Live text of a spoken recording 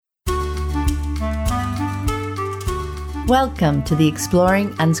Welcome to the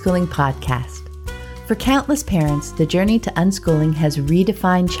Exploring Unschooling podcast. For countless parents, the journey to unschooling has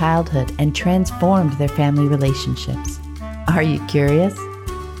redefined childhood and transformed their family relationships. Are you curious?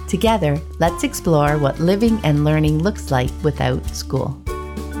 Together, let's explore what living and learning looks like without school.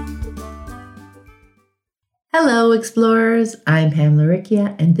 Hello, explorers. I'm Pamela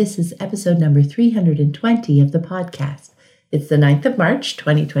Riccia, and this is episode number 320 of the podcast. It's the 9th of March,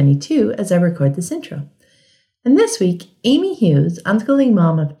 2022, as I record this intro. And this week, Amy Hughes, unschooling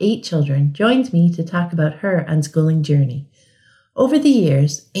mom of 8 children, joins me to talk about her unschooling journey. Over the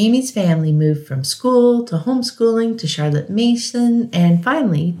years, Amy's family moved from school to homeschooling to Charlotte Mason and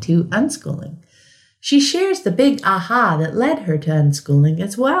finally to unschooling. She shares the big aha that led her to unschooling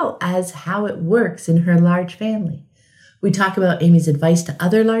as well as how it works in her large family. We talk about Amy's advice to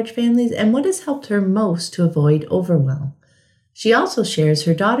other large families and what has helped her most to avoid overwhelm. She also shares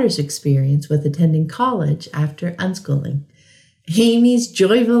her daughter's experience with attending college after unschooling. Amy's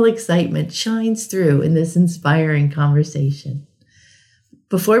joyful excitement shines through in this inspiring conversation.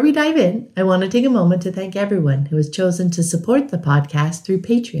 Before we dive in, I want to take a moment to thank everyone who has chosen to support the podcast through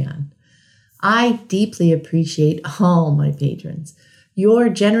Patreon. I deeply appreciate all my patrons. Your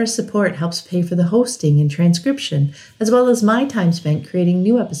generous support helps pay for the hosting and transcription, as well as my time spent creating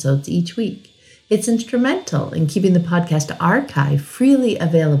new episodes each week. It's instrumental in keeping the podcast archive freely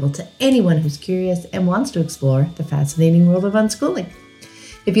available to anyone who's curious and wants to explore the fascinating world of unschooling.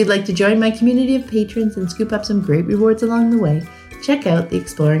 If you'd like to join my community of patrons and scoop up some great rewards along the way, check out the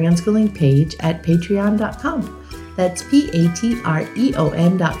Exploring Unschooling page at patreon.com. That's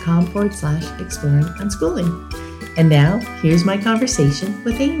patreon.com/exploring unschooling. And now, here's my conversation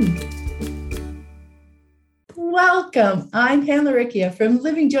with Amy. Welcome. I'm Pamela Riccia from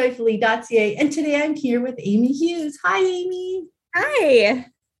livingjoyfully.ca, and today I'm here with Amy Hughes. Hi, Amy. Hi.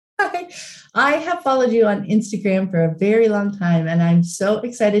 Hi. I have followed you on Instagram for a very long time, and I'm so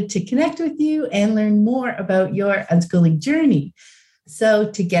excited to connect with you and learn more about your unschooling journey.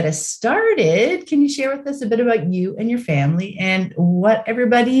 So to get us started, can you share with us a bit about you and your family and what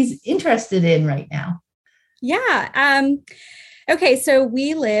everybody's interested in right now? Yeah. Okay. So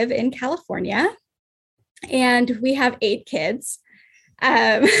we live in California and we have 8 kids.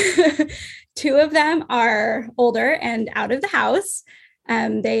 2 of them are older and out of the house.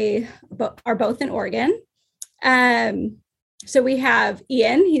 They are both in Oregon. So we have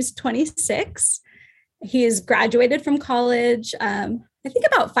Ian, he's 26. He's graduated from college, I think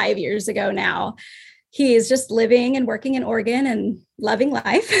about 5 years ago now. He's just living and working in Oregon and loving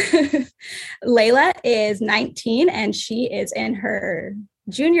life. Layla is 19 and she is in her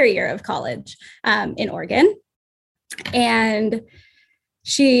junior year of college in Oregon. And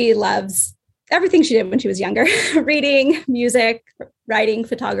she loves everything she did when she was younger, reading, music, writing,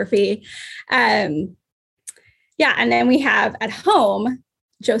 photography. And then we have at home,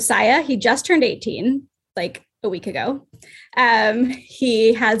 Josiah. He just turned 18, like a week ago.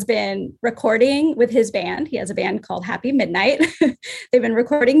 He has been recording with his band. He has a band called Happy Midnight. They've been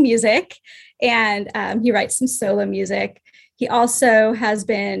recording music and he writes some solo music. He also has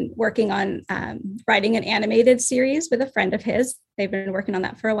been working on writing an animated series with a friend of his. They've been working on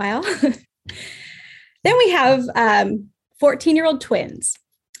that for a while. Then we have 14-year-old twins.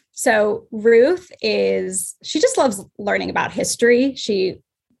 So Ruth she just loves learning about history.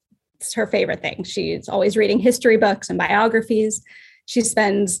 It's her favorite thing. She's always reading history books and biographies. She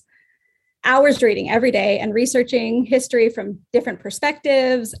spends hours reading every day and researching history from different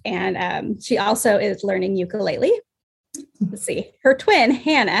perspectives. And she also is learning ukulele. Let's see, her twin,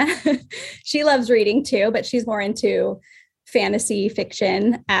 Hannah, she loves reading too, but she's more into fantasy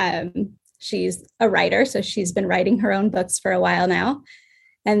fiction. She's a writer, so she's been writing her own books for a while now.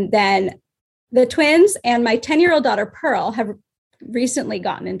 And then the twins and my 10-year-old daughter, Pearl, have recently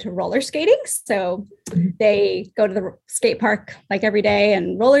gotten into roller skating. So they go to the skate park like every day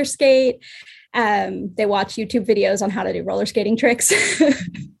and roller skate. They watch YouTube videos on how to do roller skating tricks.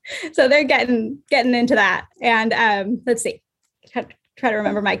 So they're getting into that. And let's see, try to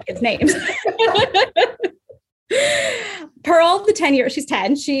remember my kids' names. Pearl, she's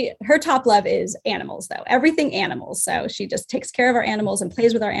 10. Her top love is animals, though. Everything animals. So she just takes care of our animals and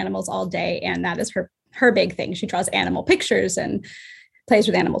plays with our animals all day. And that is her big thing. She draws animal pictures and plays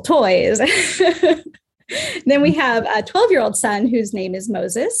with animal toys. Then we have a 12-year-old son whose name is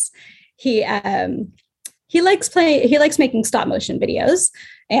Moses. He likes making stop motion videos,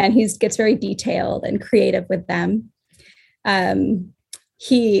 and he gets very detailed and creative with them.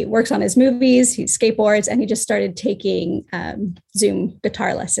 He works on his movies, he skateboards, and he just started taking Zoom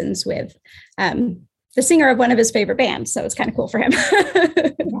guitar lessons with the singer of one of his favorite bands. So it's kind of cool for him.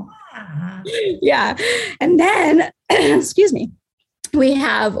 Yeah. And then excuse me, we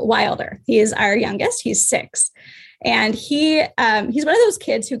have Wilder. He is our youngest. He's 6. And he's one of those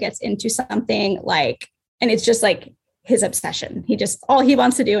kids who gets into something like, and it's just like his obsession. He just, all he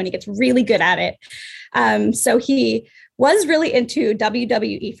wants to do, and he gets really good at it. So he was really into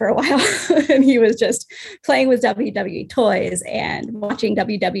WWE for a while, and he was just playing with WWE toys and watching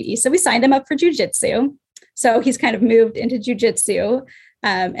WWE. So we signed him up for jujitsu. So he's kind of moved into jujitsu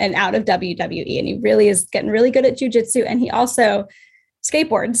and out of WWE, and he really is getting really good at jujitsu. And he also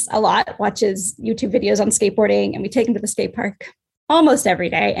skateboards a lot, watches YouTube videos on skateboarding, and we take him to the skate park almost every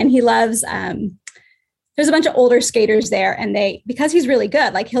day. And he loves, there's a bunch of older skaters there, and because he's really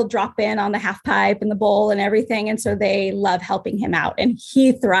good, like he'll drop in on the half pipe and the bowl and everything. And so they love helping him out, and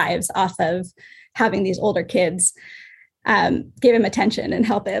he thrives off of having these older kids give him attention and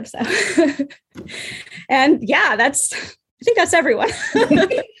help him. So, and yeah, I think that's everyone.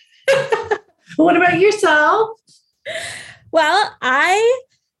 What about yourself? Well, I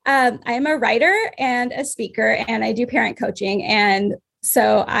am a writer and a speaker, and I do parent coaching. And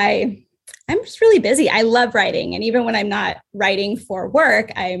so I'm just really busy. I love writing. And even when I'm not writing for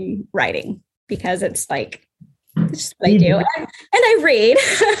work, I'm writing because it's just what I do. And I read.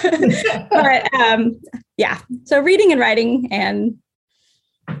 But yeah, so reading and writing, and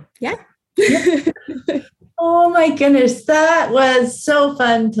yeah. Oh my goodness, that was so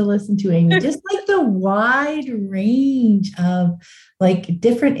fun to listen to, Amy. Just like the wide range of like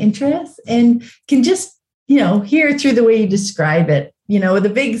different interests, and can just, hear through the way you describe it, with a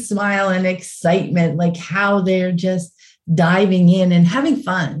big smile and excitement, like how they're just diving in and having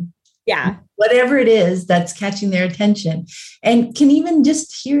fun. Yeah. Whatever it is that's catching their attention, and can even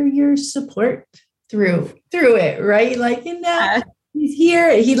just hear your support through it, right? Like, he's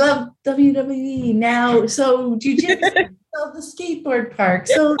here. He loved WWE now. So jujitsu, the skateboard park.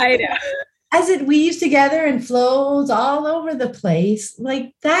 So I know. As it weaves together and flows all over the place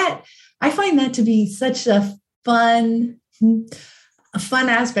like that, I find that to be such a fun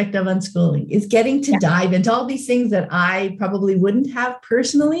aspect of unschooling, is getting to dive into all these things that I probably wouldn't have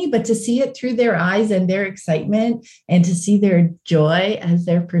personally, but to see it through their eyes and their excitement, and to see their joy as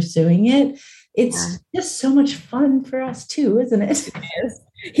they're pursuing it. It's just so much fun for us too, isn't it? It is.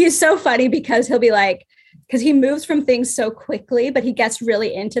 He's so funny because he'll be like, because he moves from things so quickly, but he gets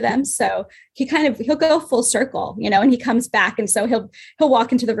really into them. So he'll go full circle, and he comes back. And so he'll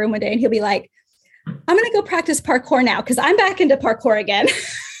walk into the room one day and he'll be like, I'm going to go practice parkour now, because I'm back into parkour again.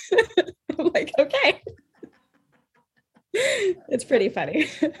 I'm like, okay. It's pretty funny.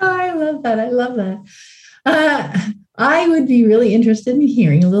 I love that. I would be really interested in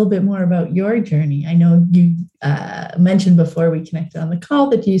hearing a little bit more about your journey. I know you mentioned before we connected on the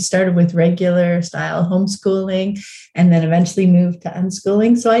call that you started with regular style homeschooling and then eventually moved to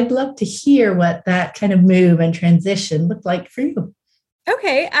unschooling. So I'd love to hear what that kind of move and transition looked like for you.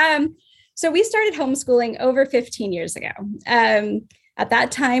 Okay. So we started homeschooling over 15 years ago. At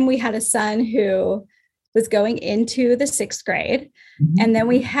that time, we had a son who was going into the 6th grade. Mm-hmm. And then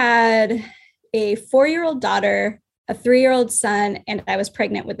we had a 4-year-old daughter, a 3-year-old son, and I was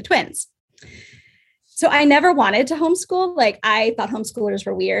pregnant with the twins. So I never wanted to homeschool. Like, I thought homeschoolers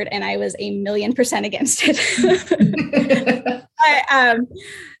were weird, and I was 1,000,000% against it.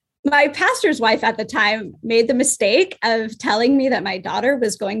 My pastor's wife at the time made the mistake of telling me that my daughter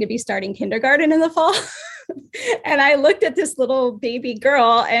was going to be starting kindergarten in the fall. And I looked at this little baby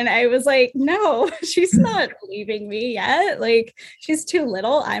girl and I was like, no, she's not leaving me yet. Like, she's too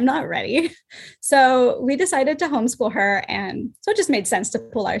little. I'm not ready. So we decided to homeschool her. And so it just made sense to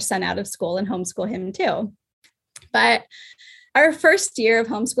pull our son out of school and homeschool him too. But our first year of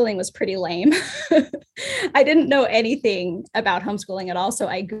homeschooling was pretty lame. I didn't know anything about homeschooling at all. So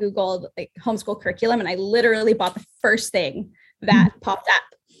I Googled like homeschool curriculum, and I literally bought the first thing that popped up.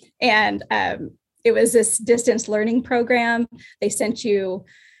 And it was this distance learning program. They sent you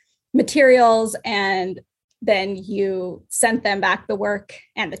materials, and then you sent them back the work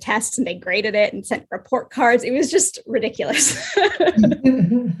and the tests, and they graded it and sent report cards. It was just ridiculous.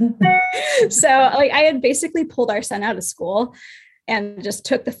 So I had basically pulled our son out of school and just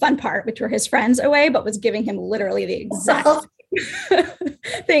took the fun part, which were his friends, away, but was giving him literally the exact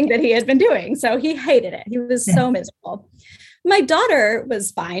thing that he had been doing. So he hated it. He was so miserable. My daughter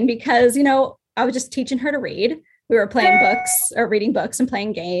was fine because, I was just teaching her to read. We were playing books or reading books and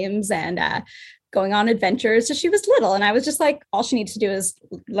playing games and going on adventures. So she was little, and I was just like, all she needs to do is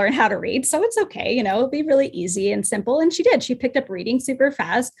learn how to read. So it's okay. It'll be really easy and simple. And she did. She picked up reading super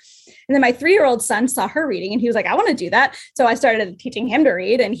fast. And then my 3-year-old son saw her reading and he was like, I want to do that. So I started teaching him to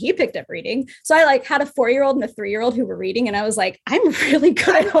read, and he picked up reading. So I had a 4-year-old and a 3-year-old who were reading. And I was like, I'm really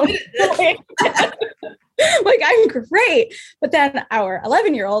good at homeschooling. Like, I'm great. But then our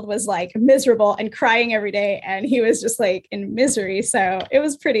 11-year-old was like miserable and crying every day. And he was just like in misery. So it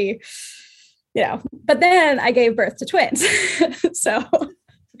was pretty, but then I gave birth to twins. So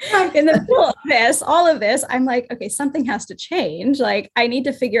in the middle of this, all of this, I'm like, okay, something has to change. Like, I need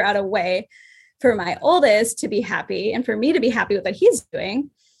to figure out a way for my oldest to be happy and for me to be happy with what he's doing.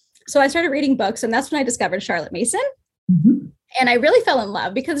 So I started reading books, and that's when I discovered Charlotte Mason. Mm-hmm. And I really fell in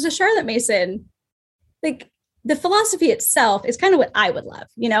love because the Charlotte Mason, like, the philosophy itself is kind of what I would love.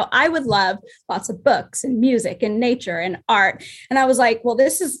 I would love lots of books and music and nature and art. And I was like, well,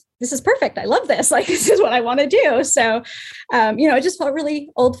 this is perfect. I love this. Like, this is what I want to do. So, it just felt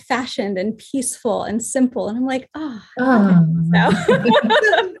really old fashioned and peaceful and simple. And I'm like,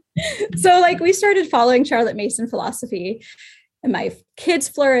 So like, we started following Charlotte Mason philosophy, and my kids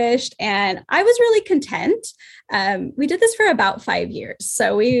flourished, and I was really content. We did this for about 5 years.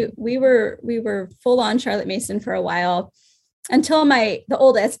 So we were full on Charlotte Mason for a while, until the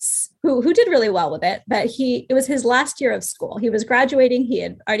oldest, who did really well with it, but it was his last year of school. He was graduating. He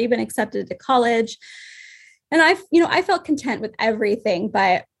had already been accepted to college. And I felt content with everything,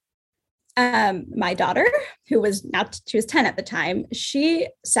 but my daughter, she was 10 at the time, she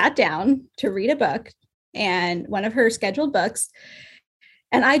sat down to read a book, and one of her scheduled books.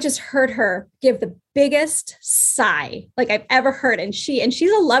 And I just heard her give the biggest sigh like I've ever heard. And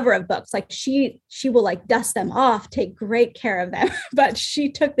she's a lover of books. Like, she will like dust them off, take great care of them. But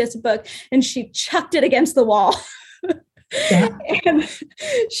she took this book and she chucked it against the wall. Yeah. And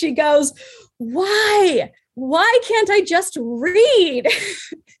she goes, why can't I just read?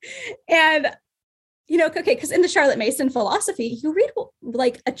 And, okay, because in the Charlotte Mason philosophy, you read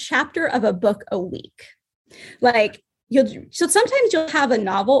like a chapter of a book a week. Like, so sometimes you'll have a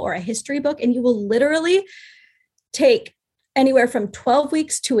novel or a history book, and you will literally take anywhere from 12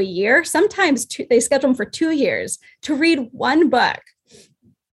 weeks to a year. Sometimes they schedule them for 2 years to read one book.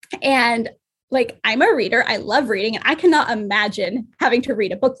 And like, I'm a reader. I love reading, and I cannot imagine having to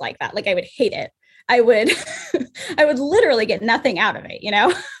read a book like that. Like, I would hate it. I would literally get nothing out of it.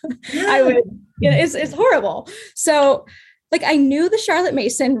 Yeah. I would, it's horrible. So like, I knew the Charlotte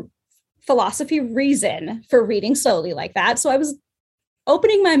Mason philosophy reason for reading slowly like that. So I was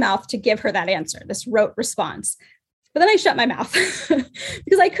opening my mouth to give her that answer, this rote response. But then I shut my mouth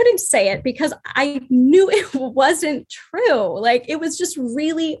because I couldn't say it, because I knew it wasn't true. Like, it was just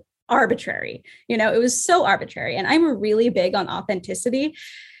really arbitrary. It was so arbitrary. And I'm really big on authenticity.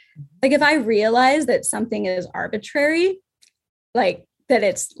 Like, if I realize that something is arbitrary, like that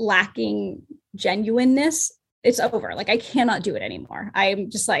it's lacking genuineness, it's over. Like, I cannot do it anymore.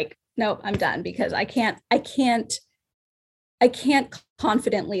 I'm just like, nope, I'm done, because I can't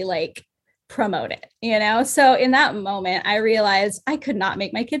confidently like promote it, So in that moment, I realized I could not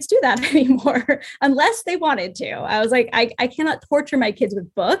make my kids do that anymore unless they wanted to. I was like, I cannot torture my kids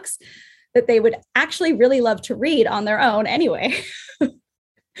with books that they would actually really love to read on their own anyway.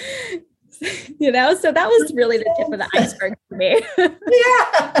 So that was really the tip of the iceberg for me.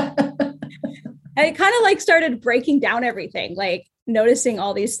 Yeah. And it kind of like started breaking down everything, like noticing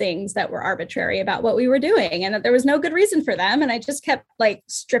all these things that were arbitrary about what we were doing, and that there was no good reason for them. And I just kept like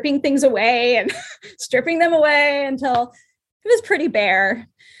stripping things away and stripping them away until it was pretty bare.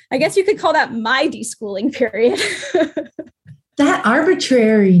 I guess you could call that my deschooling period. That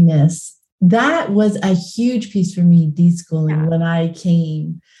arbitrariness, that was a huge piece for me, deschooling, when I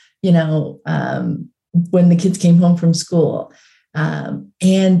came, when the kids came home from school.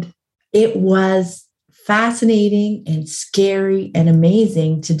 And it was fascinating and scary and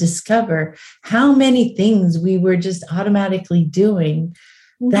amazing to discover how many things we were just automatically doing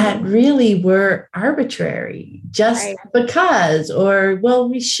that really were arbitrary, just because, or, well,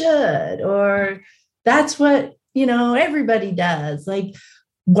 we should, or that's what, everybody does. Like,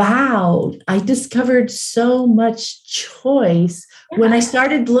 wow, I discovered so much choice when I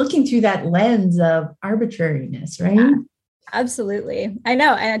started looking through that lens of arbitrariness, right? Yeah. Absolutely. I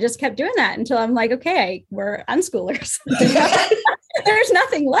know. And I just kept doing that until I'm like, okay, we're unschoolers. There's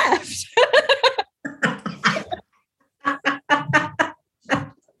nothing left.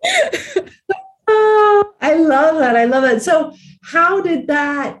 Oh, I love that. I love it. So how did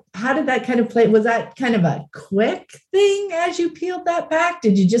that kind of play? Was that kind of a quick thing as you peeled that back?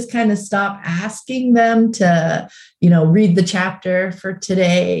 Did you just kind of stop asking them to, read the chapter for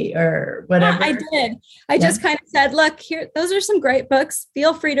today or whatever? I did. I just kind of said, look, here, those are some great books.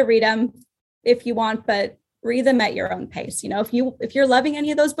 Feel free to read them if you want, but read them at your own pace. If you're loving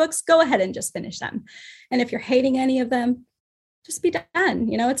any of those books, go ahead and just finish them. And if you're hating any of them, just be done.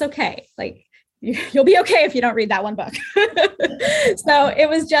 It's okay. Like, you'll be okay if you don't read that one book. So it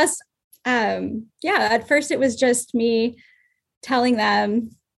was just, yeah, at first it was just me telling them,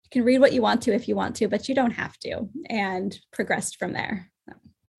 you can read what you want to if you want to, but you don't have to, and progressed from there.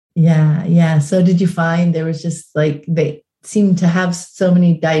 Yeah, yeah. So did you find there was just like they seemed to have so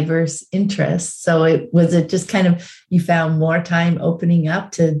many diverse interests? So it just kind of you found more time opening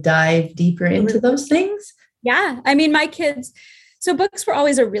up to dive deeper into those things? Yeah. I mean, my kids, so books were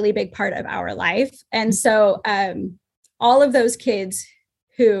always a really big part of our life. And so all of those kids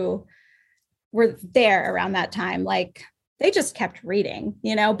who were there around that time, like they just kept reading,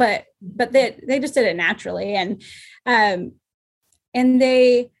 but they just did it naturally. And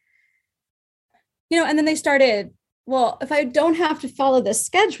they, and then they started, well, if I don't have to follow this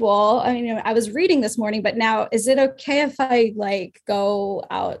schedule, I mean, I was reading this morning, but now is it okay if I like go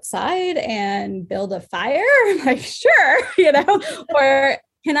outside and build a fire? I'm like, sure, or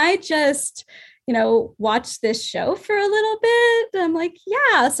can I just, watch this show for a little bit? I'm like,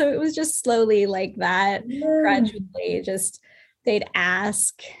 yeah. So it was just slowly like that, gradually just they'd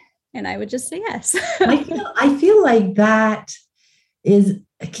ask and I would just say yes. I feel like that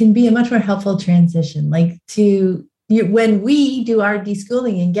can be a much more helpful transition, like when we do our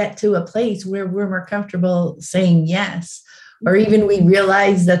deschooling and get to a place where we're more comfortable saying yes, or even we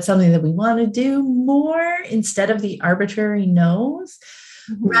realize that's something that we want to do more instead of the arbitrary no's,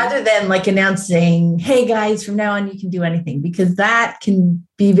 rather than like announcing, hey guys, from now on you can do anything, because that can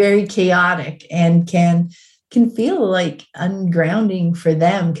be very chaotic and can feel like ungrounding for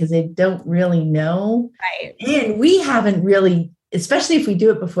them because they don't really know. Right. And we haven't really, especially if we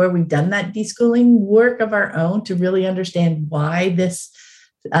do it before we've done that deschooling work of our own, to really understand why this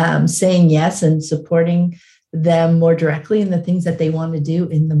saying yes and supporting them more directly in the things that they want to do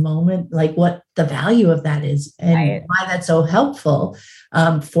in the moment, like what the value of that is and why that's so helpful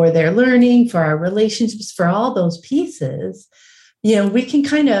for their learning, for our relationships, for all those pieces. We can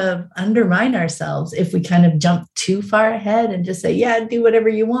kind of undermine ourselves if we kind of jump too far ahead and just say, yeah, do whatever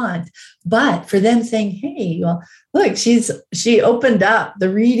you want. But for them saying, hey, well, look, she opened up the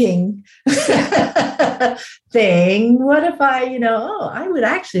reading thing. What if I, I would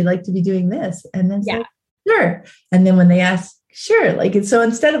actually like to be doing this. And then say, sure. And then when they ask, sure. Like, so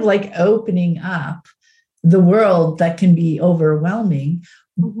instead of like opening up the world that can be overwhelming,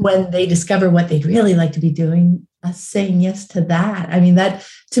 when they discover what they'd really like to be doing, saying yes to that. I mean, that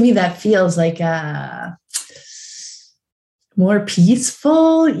to me, that feels like more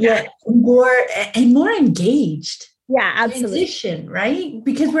peaceful, yet more engaged. Yeah, absolutely. Transition, right?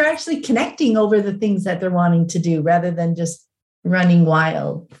 Because we're actually connecting over the things that they're wanting to do rather than just running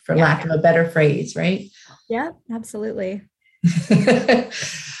wild, for lack of a better phrase, right? Yeah, absolutely.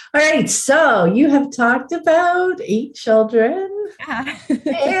 All right. So you have talked about 8 children,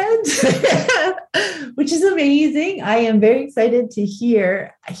 and which is amazing. I am very excited to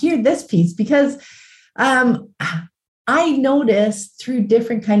hear this piece because I noticed through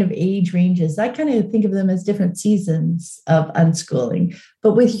different kind of age ranges, I kind of think of them as different seasons of unschooling.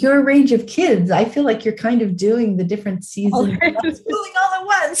 But with your range of kids, I feel like you're kind of doing the different seasons of unschooling all at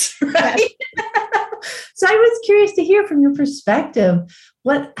once, right? So I was curious to hear from your perspective,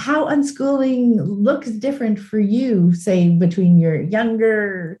 how unschooling looks different for you, say between your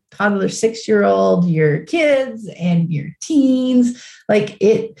younger toddler 6-year-old, your kids and your teens. Like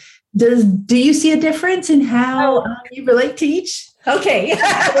do you see a difference in how you relate to each? Okay.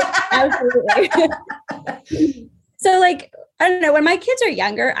 Absolutely. So like, I don't know, when my kids are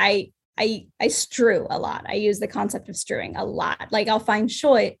younger, I strew a lot. I use the concept of strewing a lot. Like I'll find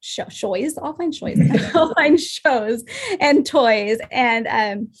shows and toys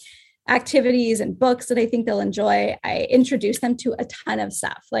and activities and books that I think they'll enjoy. I introduce them to a ton of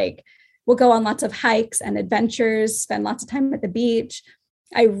stuff. Like we'll go on lots of hikes and adventures, spend lots of time at the beach.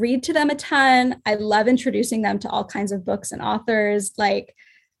 I read to them a ton. I love introducing them to all kinds of books and authors. Like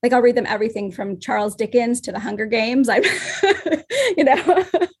I'll read them everything from Charles Dickens to the Hunger Games.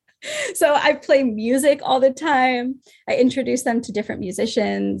 So I play music all the time. I introduce them to different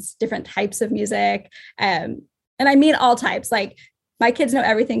musicians, different types of music. And I mean all types. Like my kids know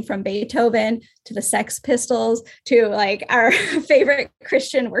everything from Beethoven to the Sex Pistols to like our favorite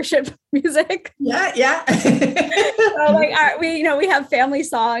Christian worship music. Yeah. So like we have family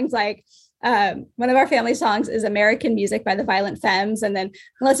songs. Like one of our family songs is American Music by the Violent Femmes. And then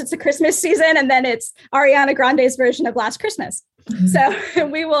unless it's the Christmas season, and then it's Ariana Grande's version of Last Christmas. So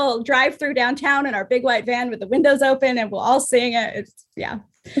we will drive through downtown in our big white van with the windows open and we'll all sing it.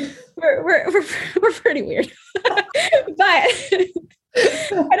 We're pretty weird, but I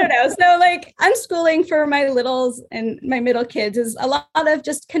don't know. So like unschooling for my littles and my middle kids is a lot of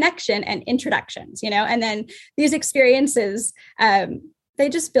just connection and introductions, and then these experiences that they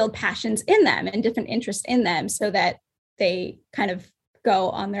just build passions in them and different interests in them so that they kind of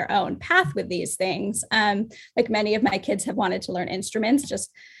go on their own path with these things. Like many of my kids have wanted to learn instruments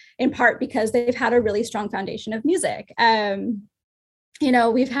just in part because they've had a really strong foundation of music.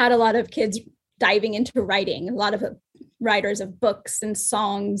 We've had a lot of kids diving into writing, a lot of writers of books and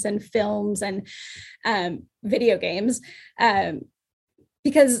songs and films and video games,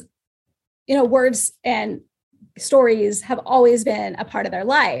 because, words and stories have always been a part of their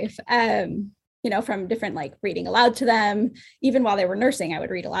life. From different, like reading aloud to them, even while they were nursing, I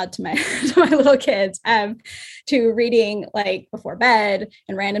would read aloud to my to my little kids, to reading like before bed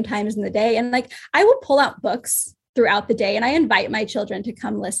and random times in the day. And like, I will pull out books throughout the day and I invite my children to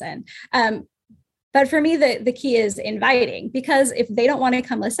come listen. But for me, the key is inviting, because if they don't want to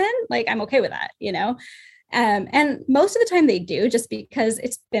come listen, like I'm okay with that, and most of the time they do, just because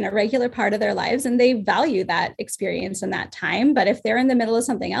it's been a regular part of their lives and they value that experience and that time. But if they're in the middle of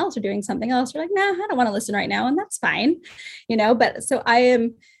something else or doing something else, they're like, nah, I don't want to listen right now. And that's fine, but so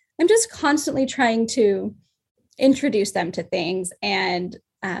I'm just constantly trying to introduce them to things and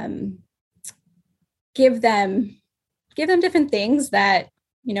give them different things that,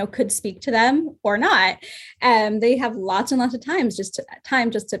 could speak to them or not. They have lots and lots of time just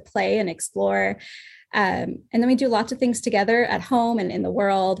to play and explore. And then we do lots of things together at home and in the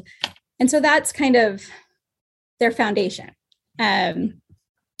world. And so that's kind of their foundation. And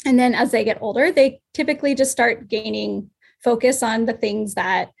then as they get older, they typically just start gaining focus on the things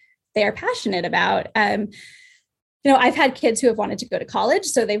that they are passionate about. I've had kids who have wanted to go to college,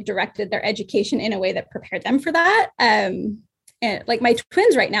 so they've directed their education in a way that prepared them for that. And like my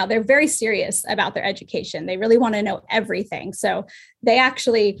twins right now, they're very serious about their education. They really want to know everything. So they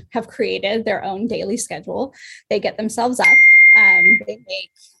actually have created their own daily schedule. They get themselves up. They make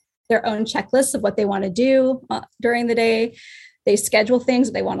their own checklists of what they want to do during the day. They schedule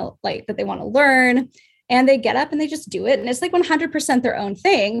things that they want to learn. And they get up and they just do it. And it's like 100% their own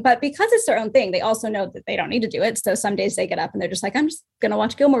thing. But because it's their own thing, they also know that they don't need to do it. So some days they get up and they're just like, I'm just going to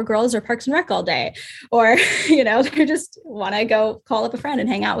watch Gilmore Girls or Parks and Rec all day. Or, they just want to go call up a friend and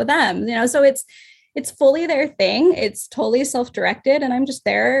hang out with them. So it's fully their thing. It's totally self-directed. And I'm just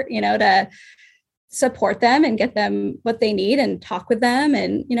there, to support them and get them what they need and talk with them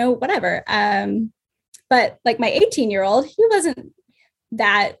and, whatever. But like my 18-year-old, he wasn't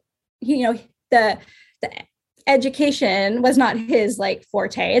that, the education was not his like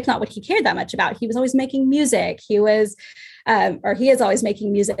forte. It's not what he cared that much about. He was always making music. He is always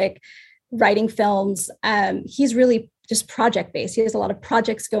making music, writing films. He's really just project based. He has a lot of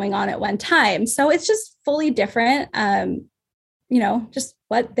projects going on at one time. So it's just fully different, just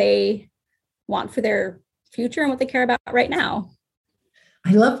what they want for their future and what they care about right now.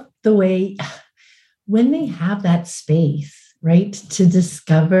 I love the way when they have that space, right, to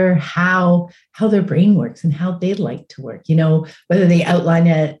discover how their brain works and how they'd like to work, whether they outline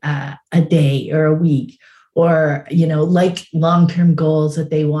a day or a week or, like long-term goals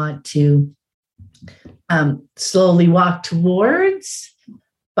that they want to slowly walk towards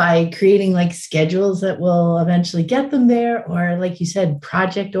by creating like schedules that will eventually get them there, or like you said,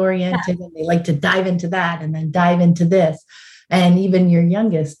 project oriented, and they like to dive into that and then dive into this. And even your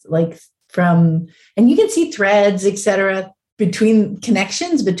youngest, like and you can see threads, et cetera,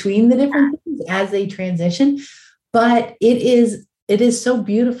 connections between the different things as they transition. But it is so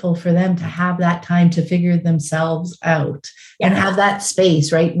beautiful for them to have that time to figure themselves out and have that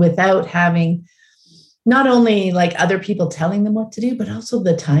space, right? Without having not only like other people telling them what to do, but also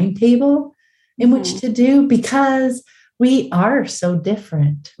the timetable in which to do, because we are so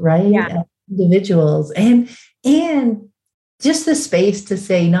different, right? As individuals and just the space to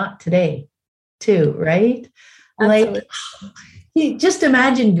say not today too, right? Absolutely. Like, just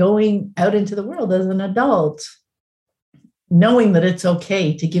imagine going out into the world as an adult, knowing that it's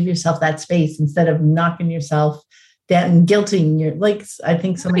okay to give yourself that space instead of knocking yourself down and guilting your, like, I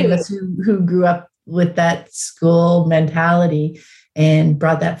think so many of us who grew up with that school mentality and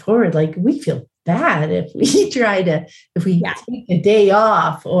brought that forward, like we feel bad if we take a day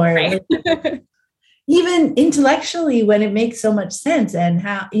off or like, even intellectually when it makes so much sense, and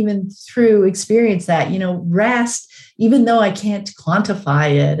how even through experience that, rest, even though I can't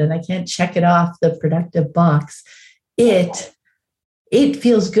quantify it and I can't check it off the productive box, it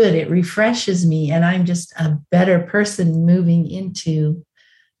feels good. It refreshes me. And I'm just a better person moving into,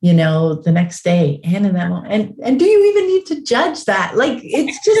 the next day and in that moment. And do you even need to judge that? Like,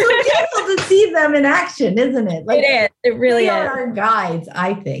 it's just so beautiful to see them in action, isn't it? Like, it is. It really is. Our guides,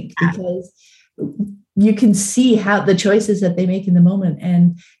 I think, because you can see how the choices that they make in the moment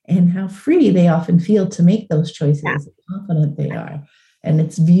and how free they often feel to make those choices, how confident they are. And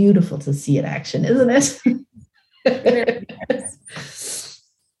it's beautiful to see it action, isn't it?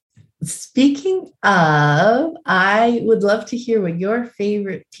 Speaking of, I would love to hear what your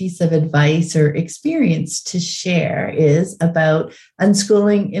favorite piece of advice or experience to share is about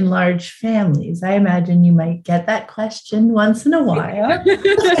unschooling in large families. I imagine you might get that question once in a while.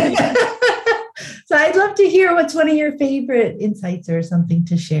 So I'd love to hear what's one of your favorite insights or something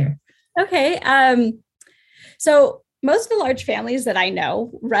to share. Okay. So most of the large families that I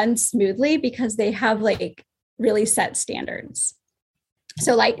know run smoothly because they have like really set standards.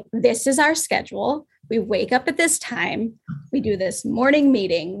 So like, this is our schedule. We wake up at this time. We do this morning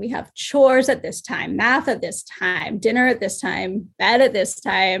meeting. We have chores at this time, math at this time, dinner at this time, bed at this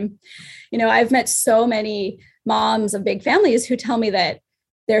time. You know, I've met so many moms of big families who tell me that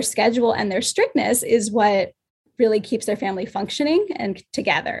their schedule and their strictness is what really keeps their family functioning and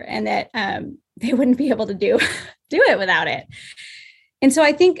together, and that they wouldn't be able to do it without it. And so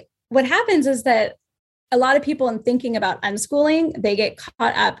I think what happens is that a lot of people, in thinking about unschooling, they get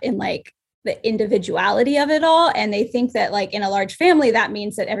caught up in like the individuality of it all. And they think that like in a large family, that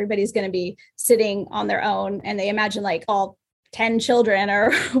means that everybody's going to be sitting on their own. And they imagine like all 10 children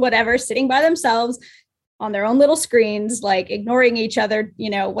or whatever sitting by themselves on their own little screens, like ignoring each other, you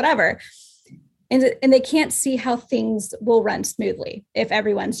know, whatever. And they can't see how things will run smoothly if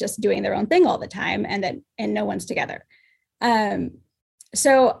everyone's just doing their own thing all the time and no one's together.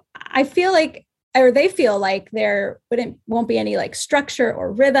 So I feel like, or they feel like there won't be any like structure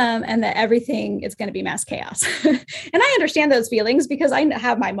or rhythm, and that everything is going to be mass chaos. And I understand those feelings because I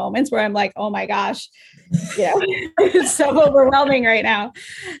have my moments where I'm like, oh my gosh, you know, it's so overwhelming right now.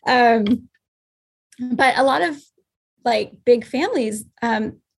 But a lot of like big families,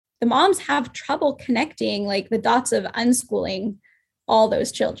 the moms have trouble connecting like the dots of unschooling all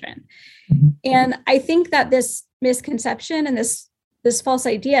those children. And I think that this misconception and this false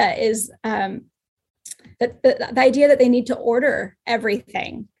idea is that the idea that they need to order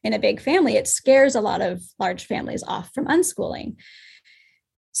everything in a big family, it scares a lot of large families off from unschooling.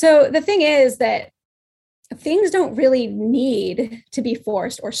 So the thing is that things don't really need to be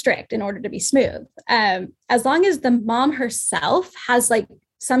forced or strict in order to be smooth. As long as the mom herself has like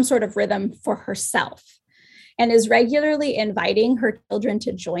some sort of rhythm for herself and is regularly inviting her children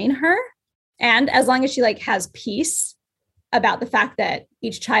to join her. And as long as she like has peace about the fact that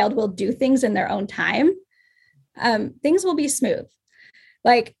each child will do things in their own time, things will be smooth,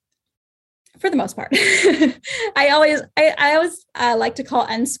 like for the most part. I always like to call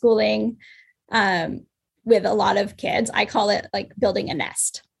unschooling with a lot of kids, I call it like building a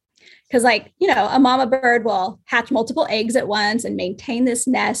nest. Because like, you know, a mama bird will hatch multiple eggs at once and maintain this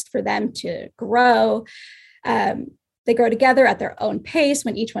nest for them to grow. They grow together at their own pace.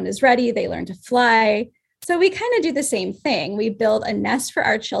 When each one is ready, they learn to fly. So we kind of do the same thing. We build a nest for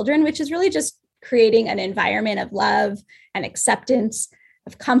our children, which is really just creating an environment of love and acceptance,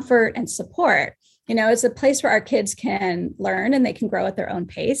 of comfort and support. You know, it's a place where our kids can learn and they can grow at their own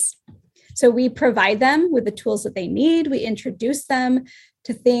pace. So we provide them with the tools that they need. We introduce them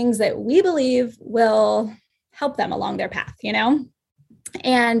to things that we believe will help them along their path, you know,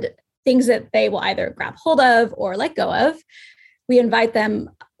 and things that they will either grab hold of or let go of. We invite them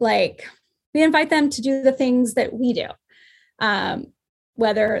to do the things that we do,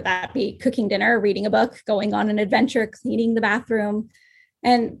 whether that be cooking dinner, reading a book, going on an adventure, cleaning the bathroom,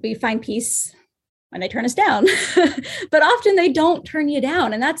 and we find peace when they turn us down. But often they don't turn you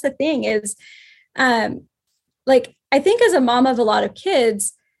down. And that's the thing is, I think as a mom of a lot of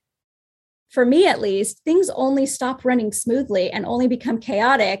kids, for me at least, things only stop running smoothly and only become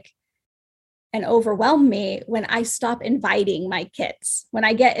chaotic and overwhelm me when I stop inviting my kids, when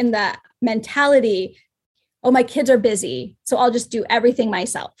I get in the mentality, oh, my kids are busy, so I'll just do everything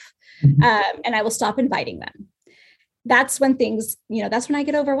myself. And I will stop inviting them. That's when things, that's when I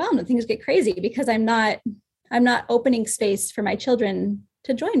get overwhelmed and things get crazy because I'm not opening space for my children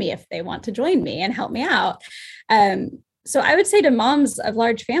to join me if they want to join me and help me out. So I would say to moms of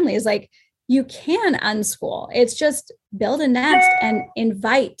large families, like, you can unschool. It's just build a nest and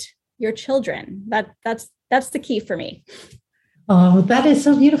invite your children. That's the key for me. Oh, that is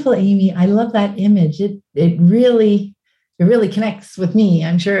so beautiful, Amy. I love that image. It really connects with me.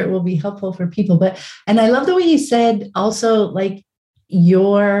 I'm sure it will be helpful for people. And I love the way you said also, like,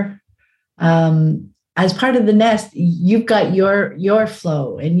 your as part of the nest, you've got your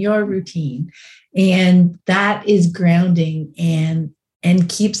flow and your routine, and that is grounding and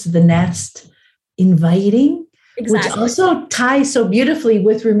keeps the nest inviting. Exactly. Which also ties so beautifully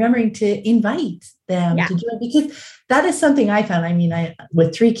with remembering to invite them to join, because that is something I found. I mean,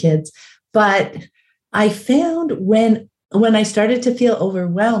 with 3 kids, but I found when when I started to feel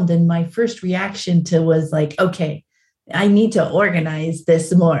overwhelmed, and my first reaction to was like, okay, I need to organize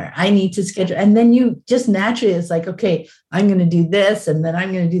this more. I need to schedule. And then you just naturally, it's like, okay, I'm going to do this and then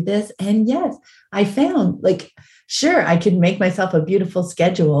I'm going to do this. And yes, I found like, sure, I could make myself a beautiful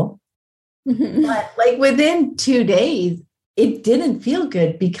schedule, but like within 2 days, it didn't feel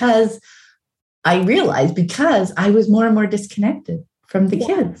good because I realized because I was more and more disconnected from the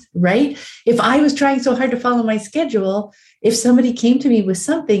kids, right? If I was trying so hard to follow my schedule, if somebody came to me with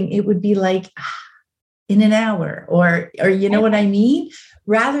something, it would be like in an hour or you know what I mean?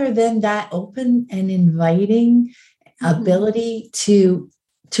 Rather than that open and inviting ability to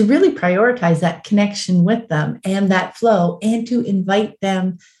really prioritize that connection with them and that flow and to invite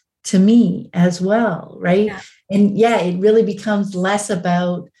them to me as well, right? Yeah. And it really becomes less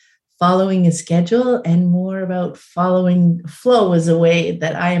about following a schedule and more about following flow is a way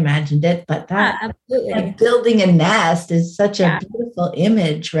that I imagined it. But that building a nest is such a beautiful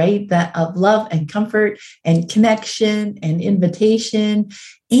image, right? That of love and comfort and connection and invitation.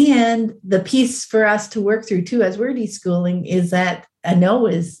 And the piece for us to work through too, as we're deschooling, is that a no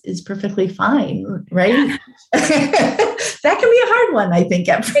is perfectly fine, right? That can be a hard one, I think,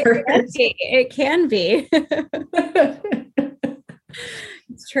 at first. It can be.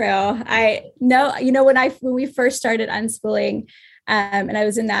 It's true. I know, when we first started unschooling, and I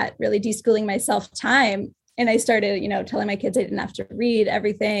was in that really deschooling myself time, and I started, telling my kids I didn't have to read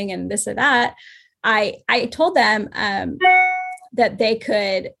everything and this or that. I told them that they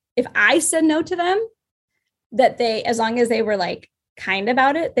could, if I said no to them, that they, as long as they were like kind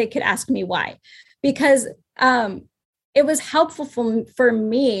about it, they could ask me why, because it was helpful for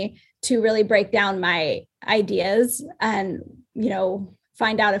me to really break down my ideas and,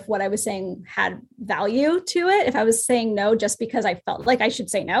 find out if what I was saying had value to it. If I was saying no just because I felt like I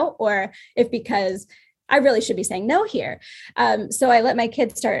should say no, or if because I really should be saying no here. So I let my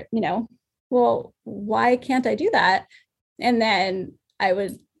kids start, well, why can't I do that? And then I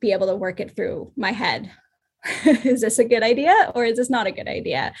would be able to work it through my head. Is this a good idea or is this not a good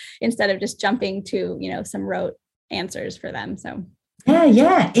idea? Instead of just jumping to, some rote answers for them. So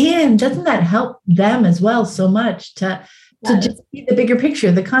yeah. And doesn't that help them as well so much to just see the bigger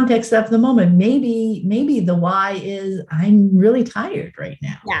picture, the context of the moment? Maybe the why is I'm really tired right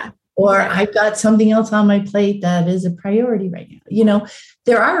now. Yeah. Or I've got something else on my plate that is a priority right now.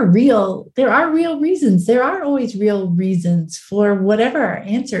 There are real reasons. There are always real reasons for whatever our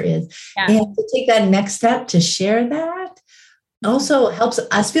answer is. Yeah. And to take that next step to share that also helps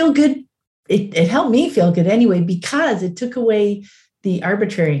us feel good. It helped me feel good anyway, because it took away the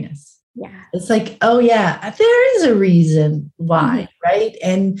arbitrariness. Yeah. It's like, oh yeah, there is a reason why, right?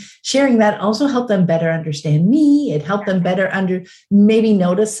 And sharing that also helped them better understand me. It helped them better maybe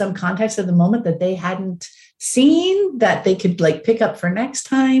notice some context of the moment that they hadn't seen that they could like pick up for next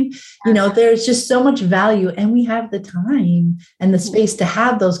time. There's just so much value, and we have the time and the space to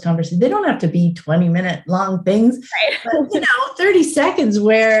have those conversations. They don't have to be 20-minute long things, right? But 30 seconds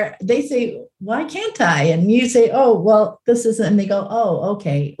where they say, why can't I? And you say, oh, well, this isn't, and they go, oh,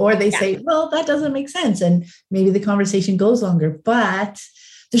 okay. Or they say, well, that doesn't make sense. And maybe the conversation goes longer, but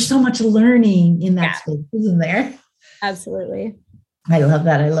there's so much learning in that space, isn't there? Absolutely. I love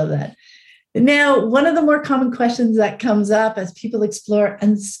that. Now, one of the more common questions that comes up as people explore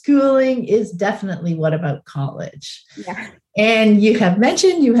unschooling is definitely, what about college? Yeah. And you have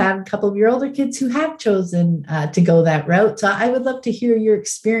mentioned you have a couple of your older kids who have chosen to go that route. So I would love to hear your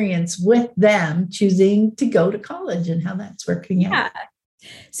experience with them choosing to go to college and how that's working out. Yeah.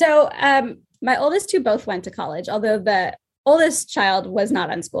 So my oldest two both went to college, although the oldest child was not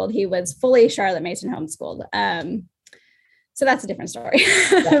unschooled. He was fully Charlotte Mason homeschooled. So that's a different story.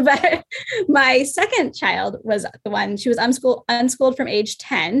 Yeah. But my second child was the one, she was unschooled from age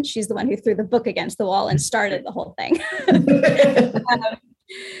 10. She's the one who threw the book against the wall and started the whole thing. And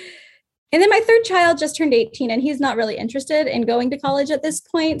then my third child just turned 18, and he's not really interested in going to college at this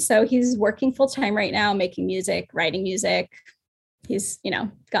point. So he's working full time right now, making music, writing music. He's,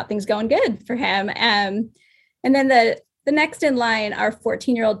 got things going good for him. And then the next in line are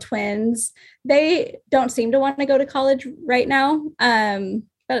 14-year-old twins. They don't seem to want to go to college right now.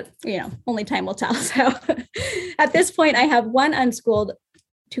 But, only time will tell. So at this point, I have one unschooled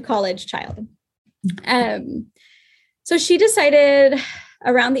to college child. So she decided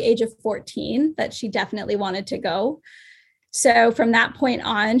around the age of 14 that she definitely wanted to go. So from that point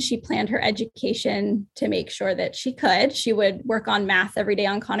on, she planned her education to make sure that she could. She would work on math every day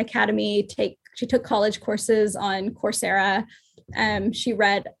on Khan Academy, she took college courses on Coursera. She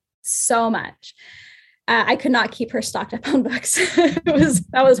read so much. I could not keep her stocked up on books. That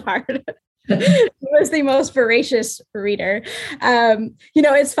was hard. was the most voracious reader.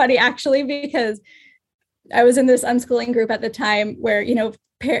 It's funny actually, because I was in this unschooling group at the time where,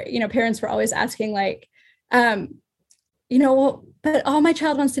 parents were always asking like, but all my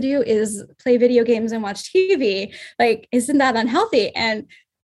child wants to do is play video games and watch TV. Like, isn't that unhealthy? And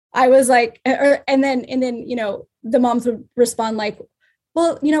I was like, and then, the moms would respond like,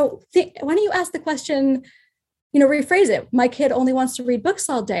 well, why don't you ask the question, rephrase it. My kid only wants to read books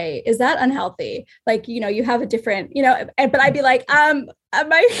all day. Is that unhealthy? Like, you have a different, but I'd be like,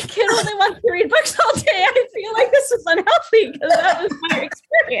 my kid only wants to read books all day. I feel like this is unhealthy because that was my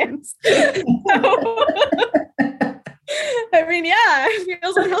experience. So, I mean, yeah, it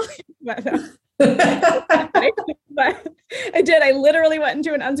feels unhealthy. But I did. I literally went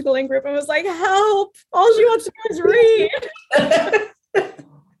into an unschooling group and was like, help. All she wants to do is read.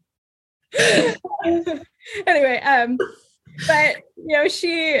 Anyway, but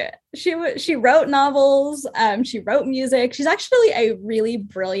she wrote novels, she wrote music. She's actually a really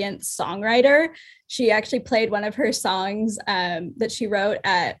brilliant songwriter. She actually played one of her songs that she wrote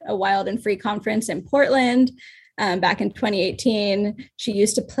at a Wild and Free conference in Portland back in 2018. She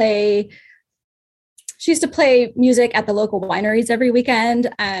used to play music at the local wineries every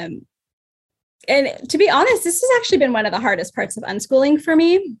weekend. And to be honest, this has actually been one of the hardest parts of unschooling for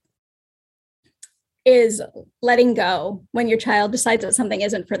me, is letting go when your child decides that something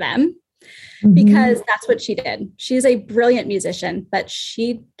isn't for them, because that's what she did. She's a brilliant musician, but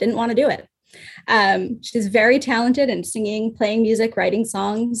she didn't want to do it. She's very talented in singing, playing music, writing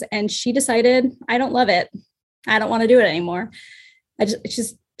songs. And she decided, I don't love it. I don't want to do it anymore. She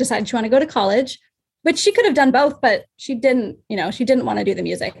just decided she wanted to go to college, which she could have done both, but she didn't want to do the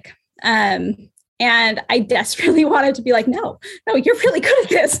music. And I desperately wanted to be like, no, you're really good at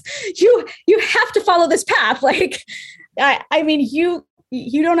this. You have to follow this path. Like, I mean,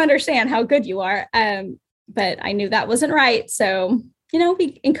 you don't understand how good you are. But I knew that wasn't right. So,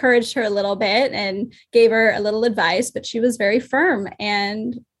 we encouraged her a little bit and gave her a little advice, but she was very firm.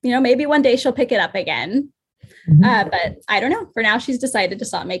 And, maybe one day she'll pick it up again. But I don't know. For now, she's decided to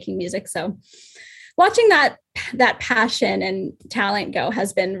stop making music. So watching that passion and talent go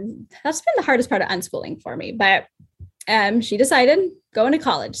that's been the hardest part of unschooling for me. But she decided going to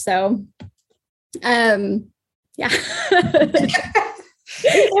college. So yeah.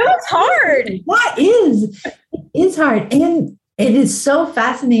 It was hard. It is hard. And it is so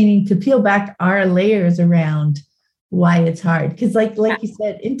fascinating to peel back our layers around why it's hard. Because like you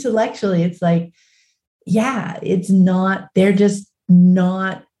said, intellectually, it's like, yeah, they're just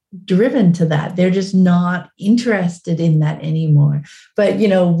not driven to that. They're just not interested in that anymore. But,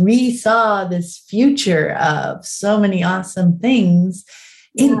 we saw this future of so many awesome things.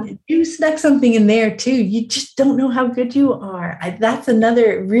 And you snuck something in there too. You just don't know how good you are. That's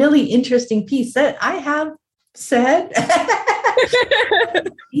another really interesting piece that I have said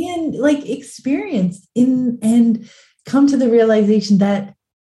and like experienced and come to the realization that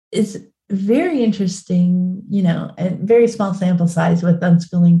it's very interesting, and very small sample size with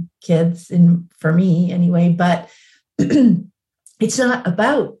unschooling kids, and for me anyway, but it's not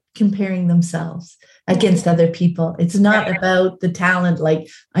about comparing themselves against other people. It's not about the talent, like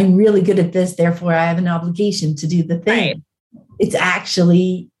I'm really good at this, therefore I have an obligation to do the thing. Right. It's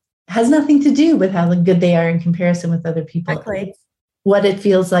actually has nothing to do with how good they are in comparison with other people. Exactly. What it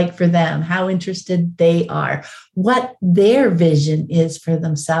feels like for them, how interested they are, what their vision is for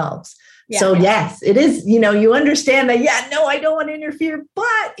themselves. Yeah. So yes, it is, you understand that, I don't want to interfere,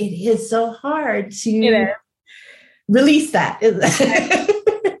 but it is so hard to release that. And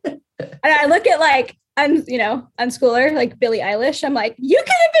I look at like, unschooler, like Billie Eilish. I'm like, you could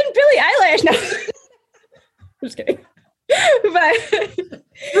have been Billie Eilish. No, I'm just kidding. But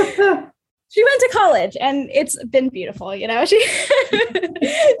she went to college and it's been beautiful. I don't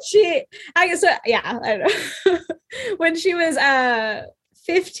know. When she was,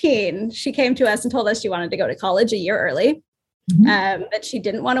 15, she came to us and told us she wanted to go to college a year early, but she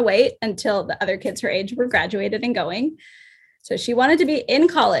didn't want to wait until the other kids her age were graduated and going. So she wanted to be in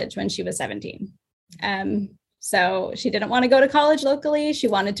college when she was 17. So she didn't want to go to college locally. She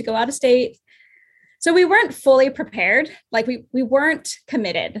wanted to go out of state. So we weren't fully prepared. Like we weren't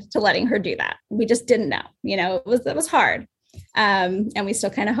committed to letting her do that. We just didn't know, it was hard. And we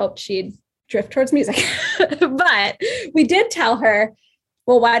still kind of hoped she'd drift towards music, but we did tell her,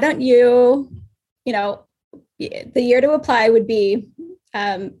 well, why don't you, the year to apply would be,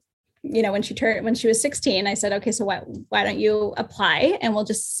 when she was 16, I said, okay, so why don't you apply and we'll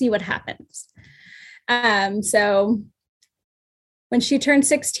just see what happens. So when she turned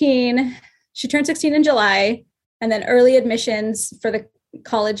 16 in July, and then early admissions for the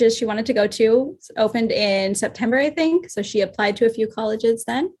colleges she wanted to go to. It opened in September, I think. So she applied to a few colleges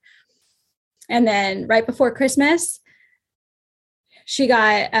then. And then right before Christmas, she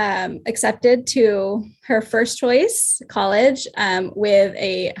got accepted to her first choice college with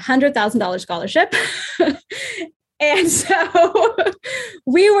a $100,000 scholarship. And so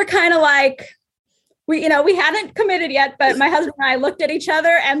we were kind of like, we hadn't committed yet, but my husband and I looked at each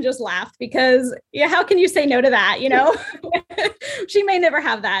other and just laughed because how can you say no to that? She may never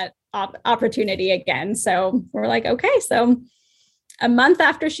have that opportunity again. So we're like, okay. So a month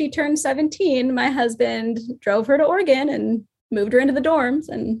after she turned 17, my husband drove her to Oregon and moved her into the dorms.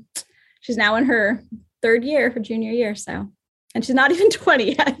 And she's now in her third year, her junior year. So, and she's not even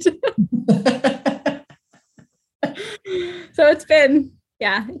 20 yet. So it's been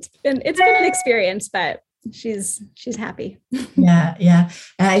an experience, but she's happy. Yeah.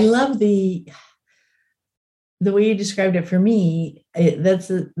 And I love the way you described it. For me, that's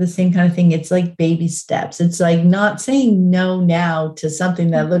the same kind of thing. It's like baby steps. It's like not saying no now to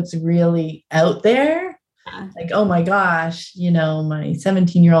something that looks really out there. Yeah. Like, oh my gosh, my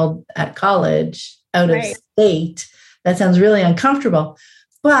 17-year-old at college out of state, that sounds really uncomfortable.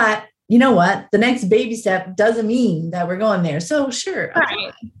 But you know what? The next baby step doesn't mean that we're going there. So sure.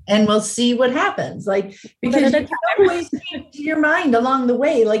 Okay. And we'll see what happens. Like, because you always change your mind along the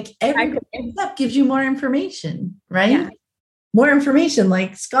way. Like every step gives you more information, right? Yeah. More information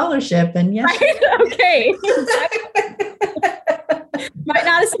like scholarship and yes. Right? Okay. Might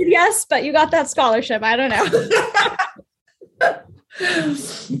not have said yes, but you got that scholarship. I don't know.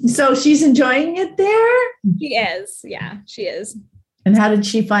 So she's enjoying it there? She is. Yeah, she is. And how did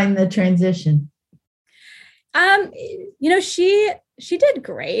she find the transition? She did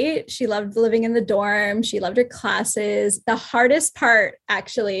great. She loved living in the dorm. She loved her classes. The hardest part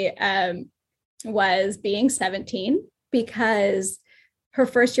actually was being 17 because her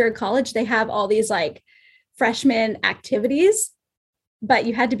first year of college, they have all these like freshman activities, but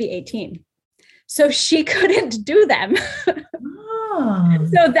you had to be 18. So she couldn't do them.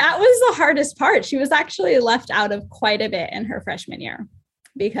 So that was the hardest part. She was actually left out of quite a bit in her freshman year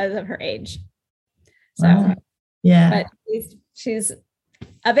because of her age. So, yeah, but she's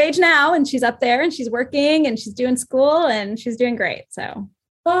of age now and she's up there and she's working and she's doing school and she's doing great. So,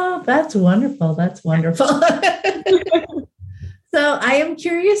 oh, that's wonderful. That's wonderful. So I am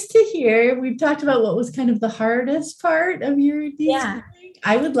curious to hear, we've talked about what was kind of the hardest part of your deschooling. Yeah.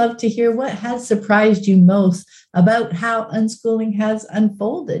 I would love to hear what has surprised you most about how unschooling has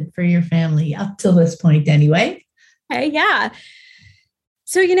unfolded for your family up to this point anyway. Okay, yeah.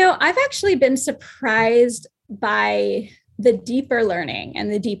 So, I've actually been surprised by the deeper learning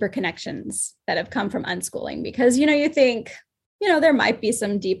and the deeper connections that have come from unschooling because, you think, there might be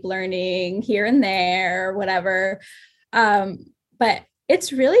some deep learning here and there or whatever. But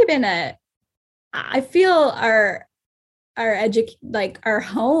it's really been I feel our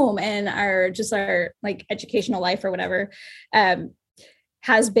home and our educational life or whatever,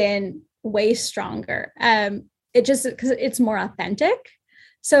 has been way stronger. It just, because it's more authentic.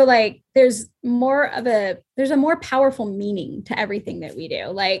 So like, there's a more powerful meaning to everything that we do.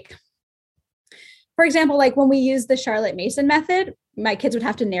 Like, for example, like when we use the Charlotte Mason method, my kids would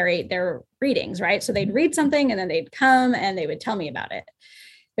have to narrate their readings, right? So they'd read something and then they'd come and they would tell me about it.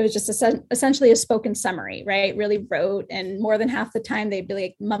 It was just essentially a spoken summary, right? Really rote. And more than half the time they'd be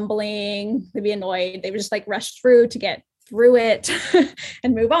like mumbling, they'd be annoyed. They would just like rush through to get through it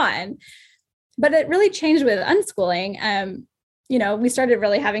and move on. But it really changed with unschooling. We started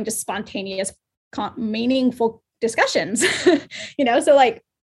really having just spontaneous, meaningful discussions, so like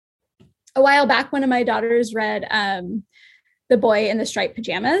a while back, one of my daughters read The Boy in the Striped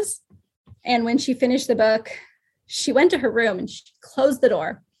Pajamas. And when she finished the book, she went to her room and she closed the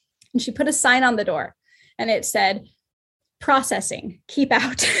door and she put a sign on the door and it said, "Processing, keep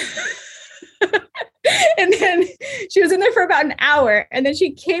out." And then she was in there for about an hour and then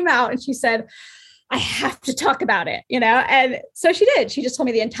she came out and she said, "I have to talk about it," And so she did. She just told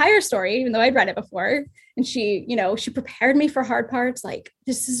me the entire story, even though I'd read it before. And she, she prepared me for hard parts. Like,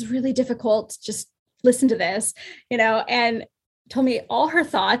 this is really difficult. Just listen to this, and told me all her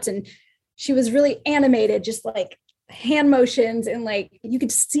thoughts. And she was really animated, just like hand motions. And like, you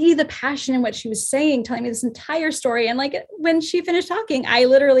could see the passion in what she was saying, telling me this entire story. And like, when she finished talking, I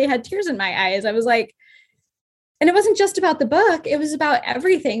literally had tears in my eyes. I was like, and it wasn't just about the book. It was about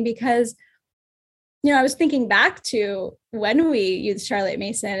everything because I was thinking back to when we used Charlotte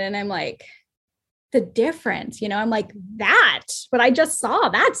Mason and I'm like, the difference, I'm like, that, what I just saw,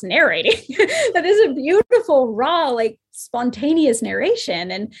 that's narrating. That is a beautiful, raw, like spontaneous narration.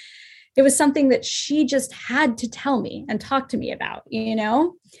 And it was something that she just had to tell me and talk to me about,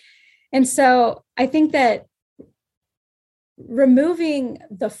 And so I think that removing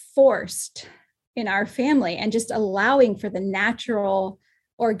the forced in our family and just allowing for the natural,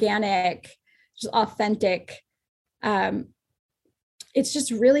 organic, just authentic, it's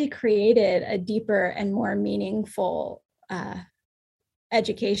just really created a deeper and more meaningful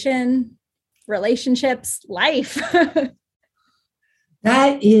education, relationships, life.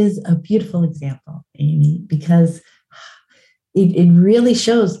 That is a beautiful example, Amy, because it really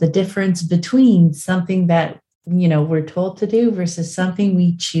shows the difference between something that, we're told to do versus something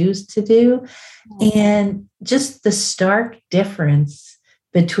we choose to do. And just the stark difference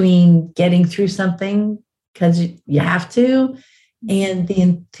between getting through something because you have to, and the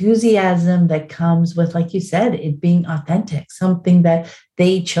enthusiasm that comes with, like you said, it being authentic, something that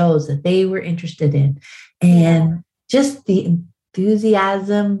they chose, that they were interested in, and just the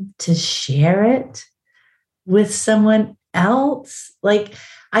enthusiasm to share it with someone else. Like,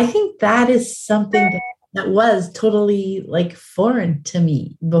 I think that is something that was totally like foreign to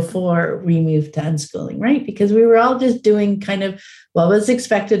me before we moved to unschooling, right? Because we were all just doing kind of what was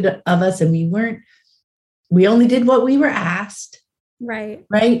expected of us, and we only did what we were asked. Right.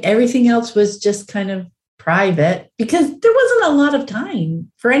 Everything else was just kind of private because there wasn't a lot of time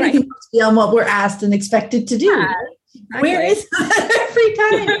for anything else beyond what we're asked and expected to do. Yeah, exactly. Where is that free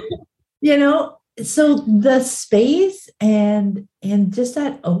time? So the space and just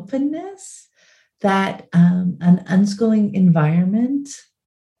that openness that an unschooling environment,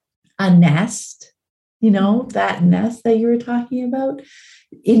 a nest, that nest that you were talking about,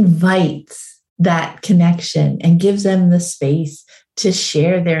 invites that connection and gives them the space to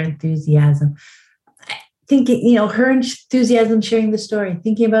share their enthusiasm. Thinking, her enthusiasm sharing the story,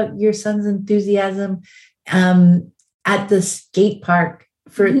 thinking about your son's enthusiasm at the skate park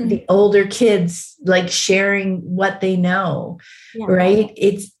for the older kids, like sharing what they know, right?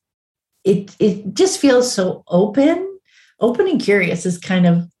 It just feels so open and curious is kind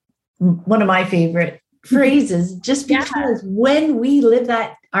of one of my favorite phrases, just because when we live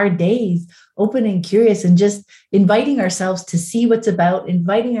our days open and curious and just inviting ourselves to see what's about,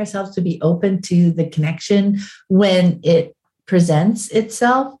 inviting ourselves to be open to the connection when it presents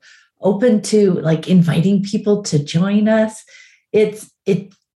itself, open to like inviting people to join us. It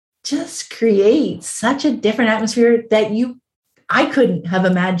just creates such a different atmosphere that I couldn't have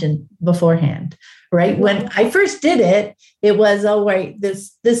imagined beforehand, right? When I first did it, it was, oh, wait,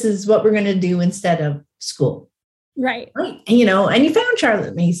 this is what we're going to do instead of school. Right. And you found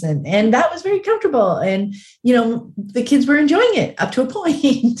Charlotte Mason, and that was very comfortable. And, the kids were enjoying it up to a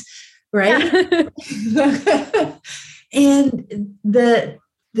point, right? Yeah. And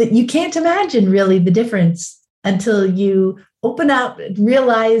you can't imagine really the difference until you open up and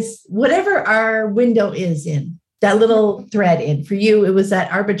realize whatever our window is in, that little thread in. For you, it was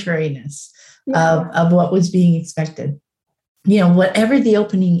that arbitrariness of what was being expected. Whatever the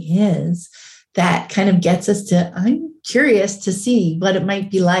opening is, that kind of gets us to, I'm curious to see what it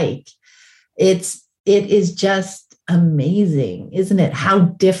might be like. It is just amazing, isn't it? How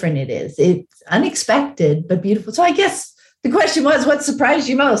different it is. It's unexpected, but beautiful. So I guess the question was, what surprised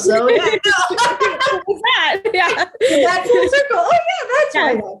you most? So yeah, what was that? Yeah. That full circle. Oh yeah, that's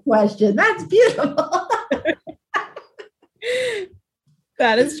why that question. That's beautiful.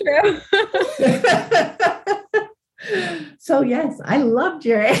 That is true. So yes, I loved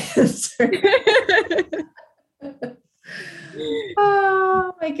your answer.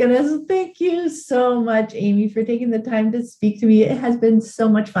 Oh my goodness. Thank you so much, Amy, for taking the time to speak to me. It has been so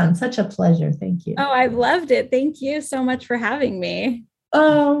much fun. Such a pleasure. Thank you. Oh, I've loved it. Thank you so much for having me.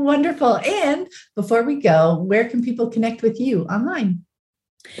 Oh, wonderful. And before we go, where can people connect with you online?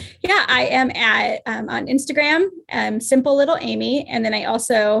 Yeah, I am on Instagram, Simple Little Amy. And then I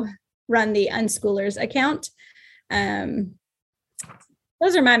also run the Unschoolers account.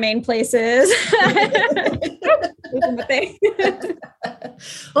 Those are my main places.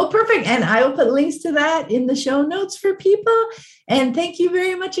 Oh, perfect. And I will put links to that in the show notes for people. And thank you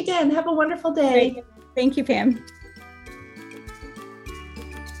very much again. Have a wonderful day. Thank you, Pam.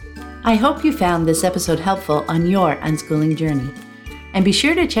 I hope you found this episode helpful on your unschooling journey. And be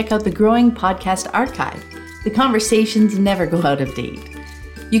sure to check out the growing podcast archive. The conversations never go out of date.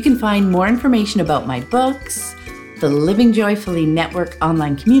 You can find more information about my books, the Living Joyfully Network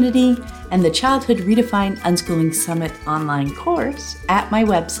online community, and the Childhood Redefined Unschooling Summit online course at my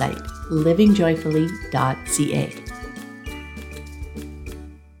website, livingjoyfully.ca.